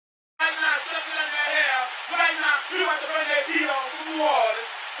We about to bring that beat on from New Orleans.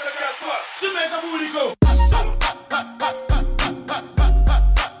 Cause guess what? Jamaica booty go.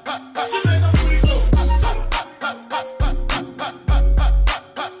 Jamaica booty go.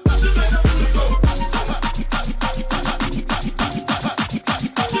 Jamaica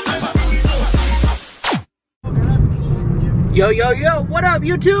booty go. Yo, yo, yo, what up,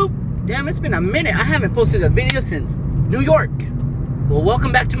 YouTube? Damn, it's been a minute. I haven't posted a video since New York. Well,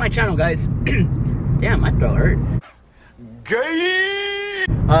 welcome back to my channel, guys. Damn, my throat hurt. Gay!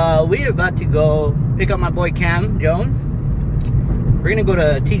 We're about to go pick up my boy Cam Jones. We're gonna go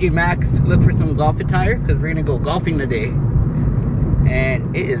to TJ Maxx, look for some golf attire, because we're gonna go golfing today.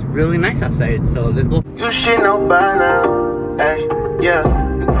 And it is really nice outside, so let's go. You should know by now, hey, yeah.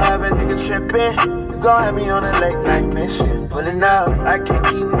 You gon' have a nigga trippin'. You gon' have me on a late night mission. Pulling up, I can't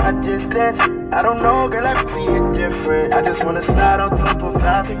keep my distance. I don't know, girl, I can see it different. I just wanna slide on through,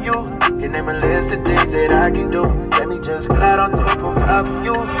 provide for you. Can name a list of things that I can do. Let me just glide on through, provide for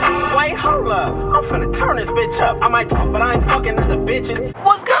you. Wait, hold up, I'm finna turn this bitch up. I might talk, but I ain't fucking other bitches.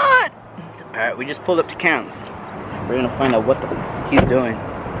 What's good? Alright, we just pulled up to Cam's. We're gonna find out what he's doing.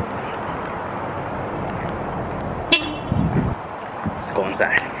 Let's go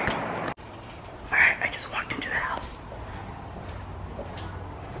inside. Alright, I just walked into the house.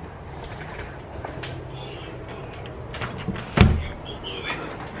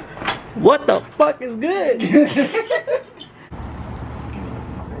 What the fuck is good?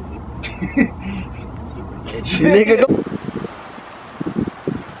 Nigga, go.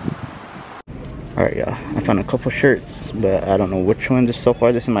 Alright, y'all. I found a couple shirts, but I don't know which one. This so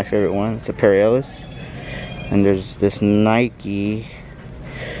far, this is my favorite one. It's a Perry-Ellis. And there's this Nike,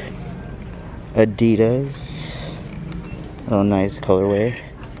 Adidas. Oh, nice colorway.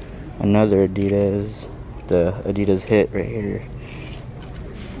 Another Adidas. The Adidas Hit right here.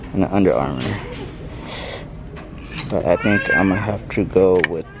 And the Under Armour. But I think I'm gonna have to go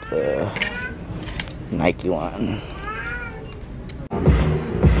with the Nike one.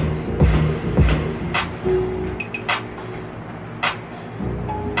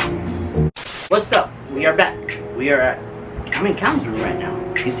 What's up? We are back. I'm in Cam's room right now.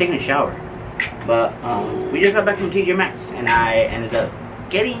 He's taking a shower. But we just got back from TJ Maxx and I ended up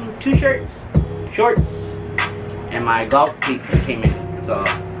getting 2 shorts, and my golf cleats came in. So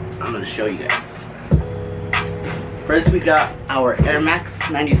I'm gonna show you guys. First, we got our Air Max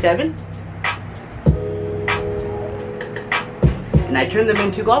 97, and I turned them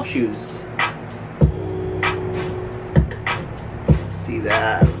into golf shoes. See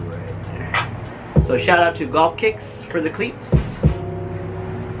that right there. So shout out to Golf Kicks for the cleats.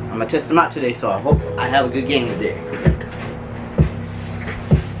 I'm gonna test them out today, so I hope I have a good game today.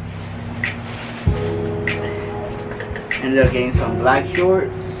 Ended up getting some black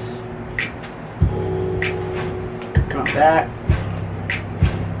shorts. Front back.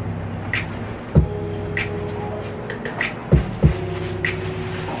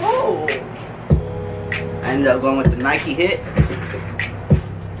 Oh! I ended up going with the Nike Hit.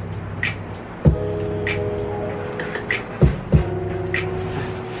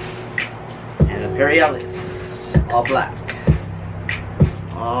 And the Perry-Ellis. All black.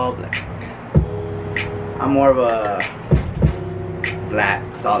 All black. I'm more of a black,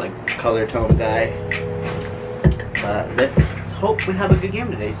 solid color tone guy. But let's hope we have a good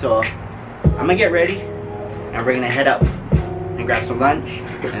game today. So I'm gonna get ready and we're gonna head up and grab some lunch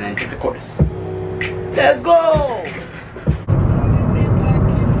and then hit the course. Let's go!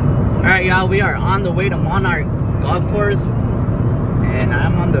 Alright, y'all, we are on the way to Monarch golf course. And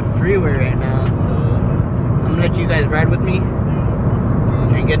I'm on the freeway right now, so I'm gonna let you guys ride with me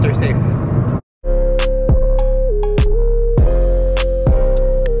and get there safe.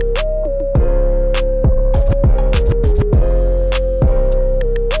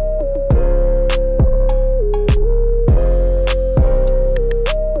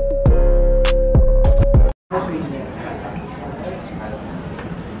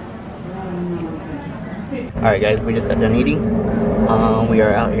 Alright guys, we just got done eating. We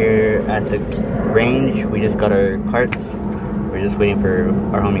are out here at the range. We just got our carts. We're just waiting for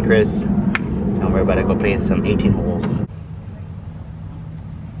our homie Chris. And we're about to go play some 18 holes.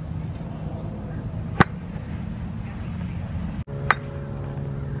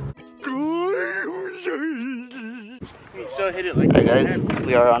 You still hit it like Alright guys,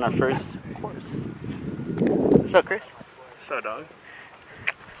 we are on our first course. What's up, Chris? So, dog.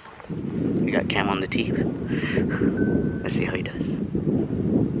 We got Cam on the tee. Let's see how he does.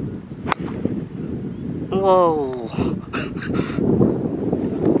 Whoa!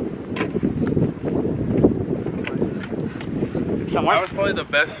 That was probably the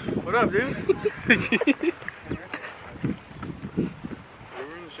best. What up, dude?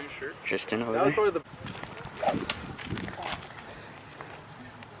 Tristan over That was there. probably the.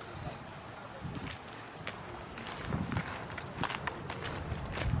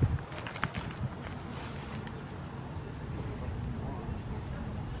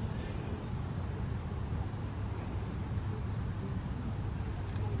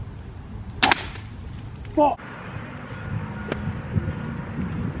 Fuck.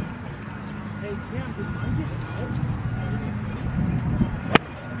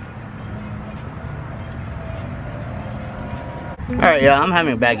 Alright, yeah, I'm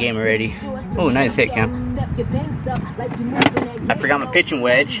having a bad game already. Oh, nice hit, Cam. I forgot my pitching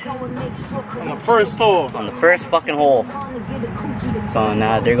wedge On the first hole. on the first fucking hole. So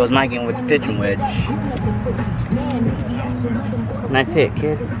now there goes my game with the pitching wedge. Nice hit,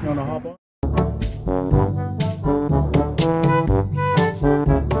 kid. You wanna hop on?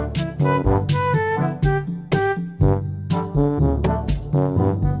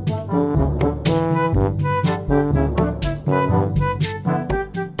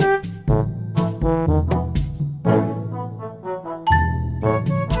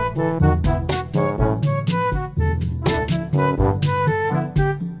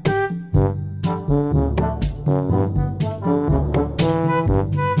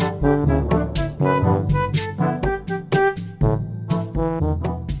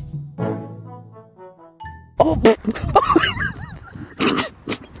 Oh!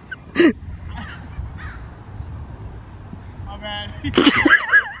 My bad.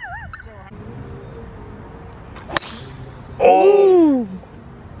 Oh!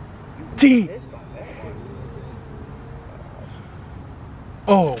 T.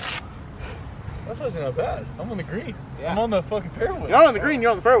 Oh. That's actually not bad. I'm on the green. Yeah. I'm on the fucking fairway. You're not on the green,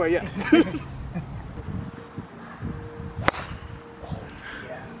 you're on the fairway, yeah.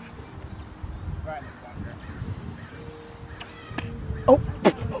 Oh!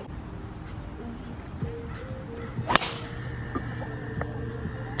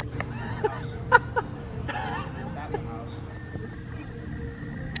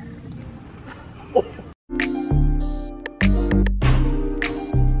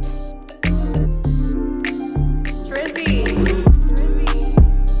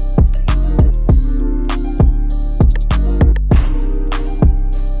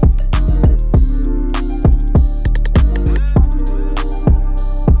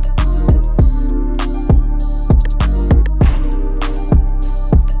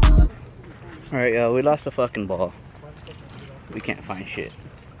 Alright, we lost the fucking ball. We can't find shit.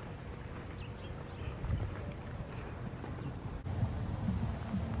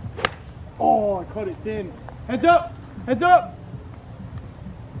 Oh, I cut it thin. Heads up! Heads up!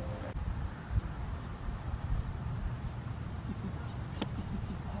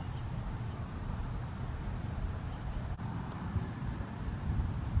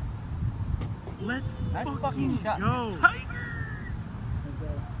 Let's fucking go.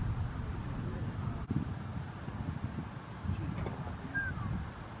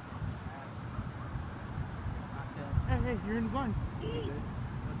 Hey, you're in the zone.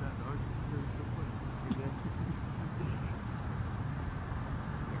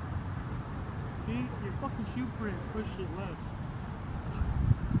 See, your fucking shoe print pushed it left.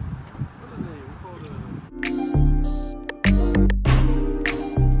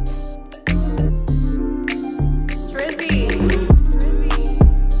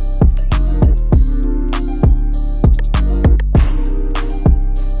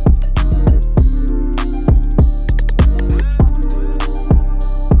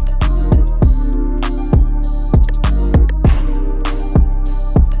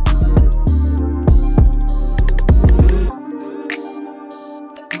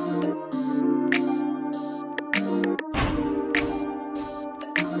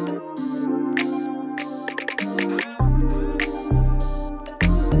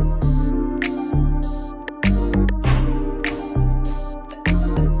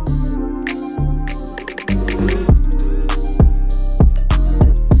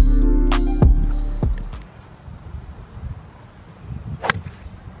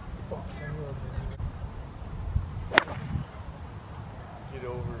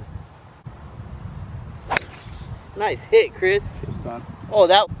 Nice hit, Chris. It's done. Oh,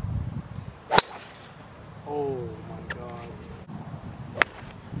 that. Oh my god.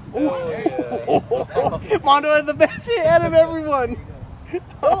 Oh, Mondo had the best hit out of everyone.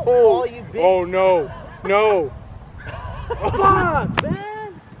 oh, you bitch. Oh no. No. Fuck,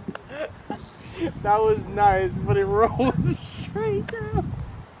 man. That was nice, but it rolled straight down.